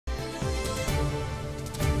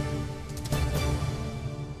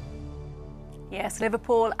Yes,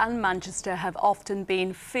 Liverpool and Manchester have often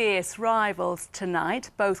been fierce rivals. Tonight,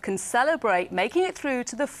 both can celebrate making it through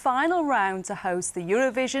to the final round to host the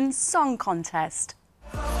Eurovision Song Contest.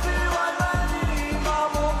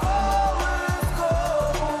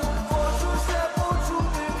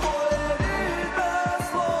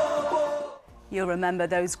 You'll remember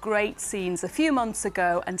those great scenes a few months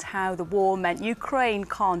ago and how the war meant Ukraine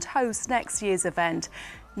can't host next year's event.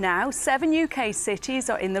 Now, 7 UK cities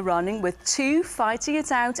are in the running, with 2 fighting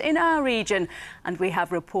it out in our region. And we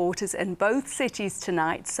have reporters in both cities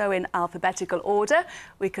tonight. So in alphabetical order,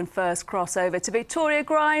 we can first cross over to Victoria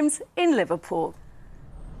Grimes in Liverpool.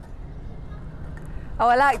 Oh,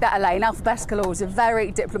 I like that, Elaine. Alphabetical order, very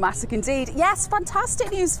diplomatic indeed. Yes,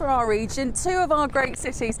 fantastic news for our region. 2 of our great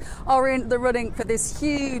cities are in the running for this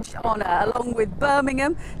huge honour, along with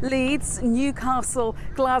Birmingham, Leeds, Newcastle,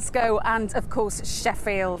 Glasgow and, of course,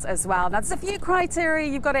 Sheffield as well. Now, there's a few criteria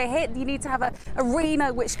you've got to hit. You need to have an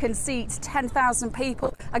arena which can seat 10,000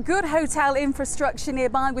 people, a good hotel infrastructure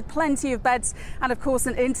nearby with plenty of beds and, of course,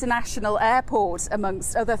 an international airport,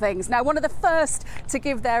 amongst other things. Now, one of the first to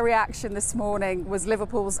give their reaction this morning was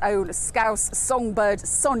Liverpool's own Scouse songbird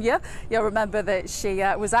Sonia. You'll remember that she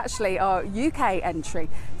was actually our UK entry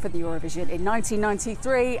for the Eurovision in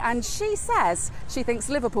 1993, and she says she thinks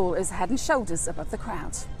Liverpool is head and shoulders above the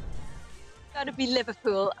crowd. Going to be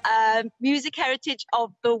Liverpool, music heritage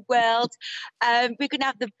of the world. We're going to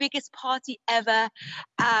have the biggest party ever,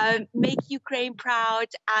 make Ukraine proud,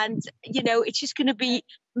 and you know, it's just going to be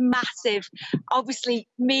massive. Obviously,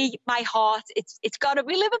 my heart, it's got to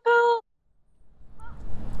be Liverpool.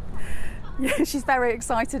 Yeah, she's very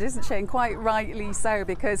excited, isn't she? And quite rightly so,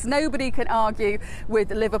 because nobody can argue with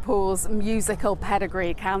Liverpool's musical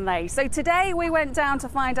pedigree, can they? So today we went down to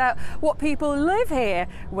find out what people who live here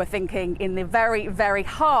were thinking in the very, very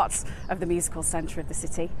heart of the musical centre of the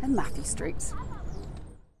city in Matthew Street.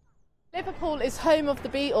 Liverpool is home of the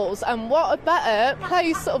Beatles, and what a better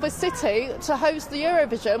place of a city to host the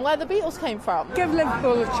Eurovision where the Beatles came from. Give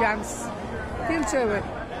Liverpool a chance. Give to it.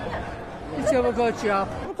 He'll do a good job.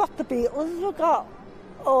 We've got the Beatles, we've got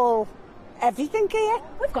everything here.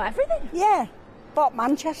 We've got everything? Yeah, but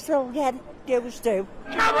Manchester will get yours too.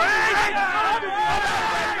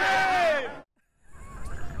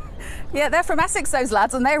 Yeah, they're from Essex, those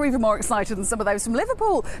lads, and they're even more excited than some of those from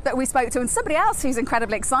Liverpool that we spoke to. And somebody else who's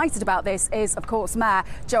incredibly excited about this is, of course, Mayor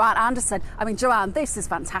Joanne Anderson. I mean, Joanne, this is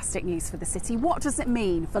fantastic news for the city. What does it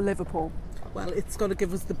mean for Liverpool? Well, it's going to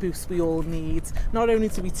give us the boost we all need. Not only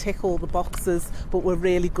do we tick all the boxes, but we're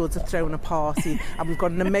really good at throwing a party. And we've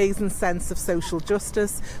got an amazing sense of social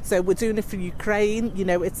justice. So we're doing it for Ukraine. You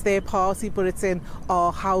know, it's their party, but it's in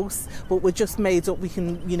our house. But we're just made up we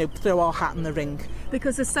can, you know, throw our hat in the ring.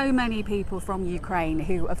 Because there's so many people from Ukraine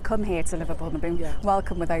who have come here to Liverpool and been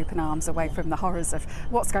welcomed with open arms, away from the horrors of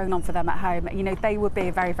what's going on for them at home. You know, they would be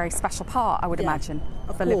a very, very special part, I would imagine,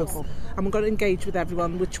 for Liverpool. And we're going to engage with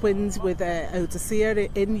everyone. We're twins with Odysseia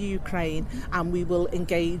in Ukraine, and we will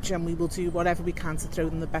engage and we will do whatever we can to throw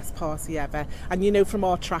them the best party ever. And you know, from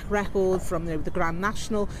our track record, from the Grand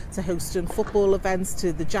National to hosting football events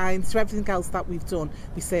to the Giants to everything else that we've done,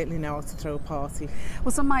 we certainly know how to throw a party.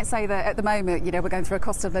 Well, some might say that at the moment, you know, we're going through a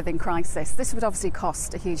cost of living crisis. This would obviously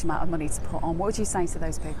cost a huge amount of money to put on. What would you say to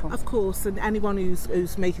those people? Of course, and anyone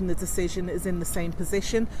who's making the decision is in the same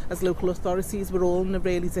position as local authorities. We're all in a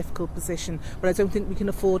really difficult position, but I don't think we can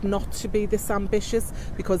afford not to be this ambitious,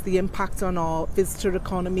 because the impact on our visitor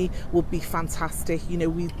economy would be fantastic. You know,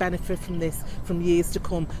 we benefit from this from years to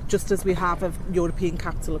come, just as we have a European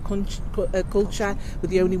capital of culture. We're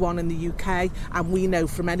the only one in the UK, and we know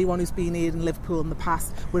from anyone who's been here in Liverpool in the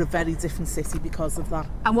past, we're a very different city because of that.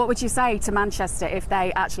 And what would you say to Manchester if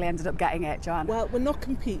they actually ended up getting it, Joanne? Well, we're not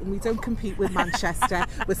competing. We don't compete with Manchester.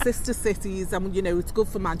 We're sister cities, and you know, it's good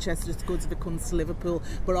for Manchester, it's good if it comes to Liverpool,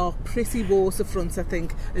 but our pretty waterfront, I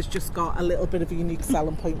think, has just got a little bit of a unique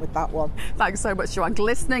selling point with that one. Thanks so much, Joanne.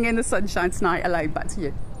 Glistening in the sunshine tonight. Elaine, back to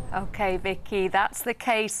you. OK, Vicky, that's the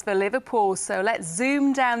case for Liverpool. So let's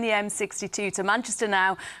zoom down the M62 to Manchester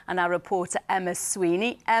now, and our reporter Emma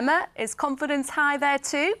Sweeney. Emma, is confidence high there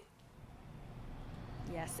too?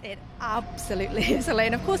 Yes, it absolutely is,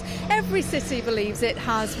 Elaine. Of course, every city believes it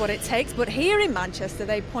has what it takes, but here in Manchester,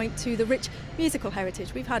 they point to the rich musical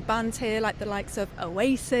heritage. We've had bands here like the likes of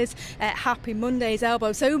Oasis, Happy Mondays,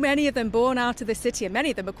 Elbow, so many of them born out of the city, and many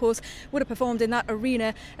of them, of course, would have performed in that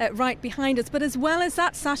arena right behind us. But as well as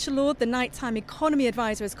that, Sacha Lord, the nighttime economy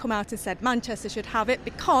advisor, has come out and said Manchester should have it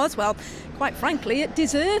because, well, quite frankly, it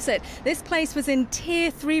deserves it. This place was in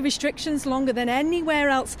Tier 3 restrictions longer than anywhere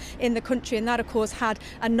else in the country, and that, of course, had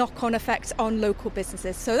a knock-on effect on local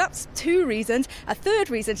businesses. So that's two reasons. A third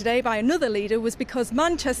reason today by another leader was because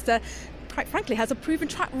Manchester, quite frankly, has a proven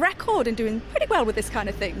track record in doing pretty well with this kind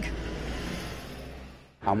of thing.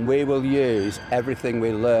 And we will use everything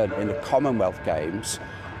we learned in the Commonwealth Games,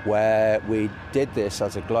 where we did this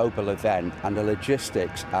as a global event, and the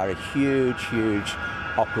logistics are a huge, huge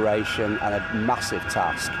operation and a massive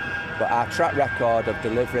task. But our track record of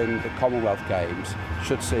delivering the Commonwealth Games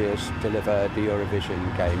should see us deliver the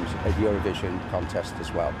Eurovision Games, the Eurovision contest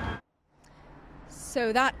as well.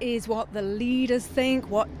 So that is what the leaders think.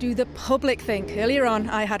 What do the public think? Earlier on,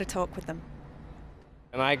 I had a talk with them.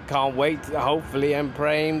 And I can't wait, hopefully, I'm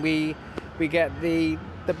praying we get the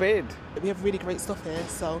bid. We have really great stuff here,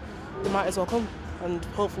 so we might as well come and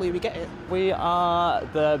hopefully we get it. We are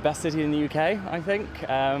the best city in the UK, I think.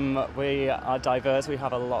 We are diverse, we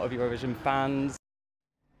have a lot of Eurovision fans.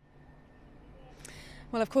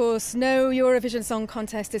 Well, of course, no Eurovision Song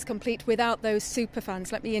Contest is complete without those super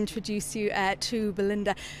fans. Let me introduce you to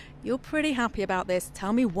Belinda. You're pretty happy about this.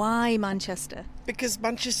 Tell me why Manchester? Because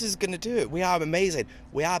Manchester's going to do it. We are amazing.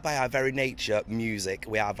 We are by our very nature music.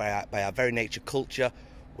 We are by our very nature culture.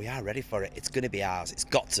 We are ready for it. It's going to be ours. It's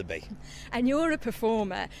got to be. And you're a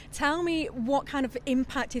performer. Tell me what kind of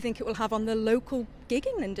impact you think it will have on the local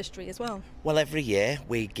gigging industry as well. Well, every year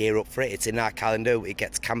we gear up for it. It's in our calendar. It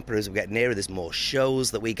gets camper as we get nearer. There's more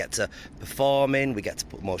shows that we get to perform in. We get to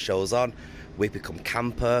put more shows on. We become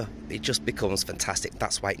camper. It just becomes fantastic.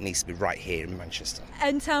 That's why it needs to be right here in Manchester.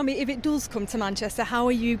 And tell me, if it does come to Manchester, how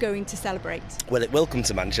are you going to celebrate? Well, it will come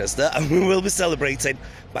to Manchester and we will be celebrating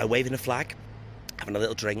by waving a flag, having a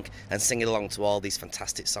little drink and singing along to all these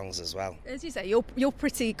fantastic songs as well. As you say, you're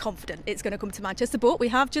pretty confident it's going to come to Manchester, but we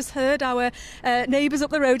have just heard our neighbours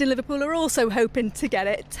up the road in Liverpool are also hoping to get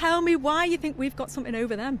it. Tell me why you think we've got something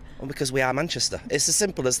over them. Well, because we are Manchester. It's as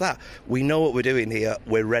simple as that. We know what we're doing here,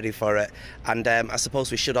 we're ready for it, and I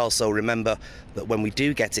suppose we should also remember that when we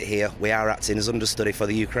do get it here, we are acting as understudy for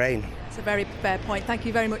the Ukraine. It's a very fair point. Thank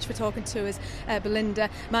you very much for talking to us, Belinda.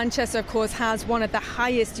 Manchester, of course, has one of the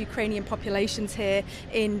highest Ukrainian populations here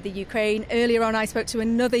in the Ukraine. Earlier on, I spoke to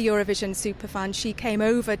another Eurovision superfan. She came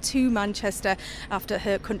over to Manchester after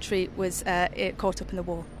her country was caught up in the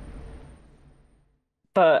war.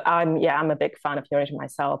 But I'm a big fan of Eurovision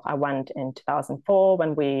myself. I went in 2004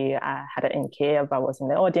 when we had it in Kiev. I was in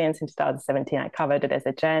the audience. In 2017, I covered it as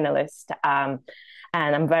a journalist.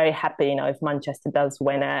 And I'm very happy, if Manchester does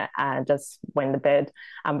win it, does win the bid,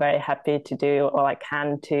 I'm very happy to do all I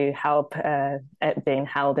can to help it being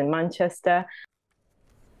held in Manchester.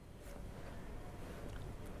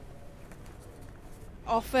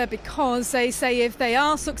 Offer because they say if they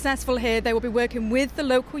are successful here, they will be working with the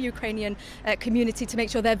local Ukrainian community to make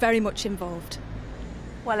sure they're very much involved.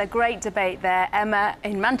 Well, a great debate there, Emma,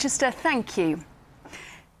 in Manchester. Thank you.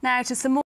 Now to some more.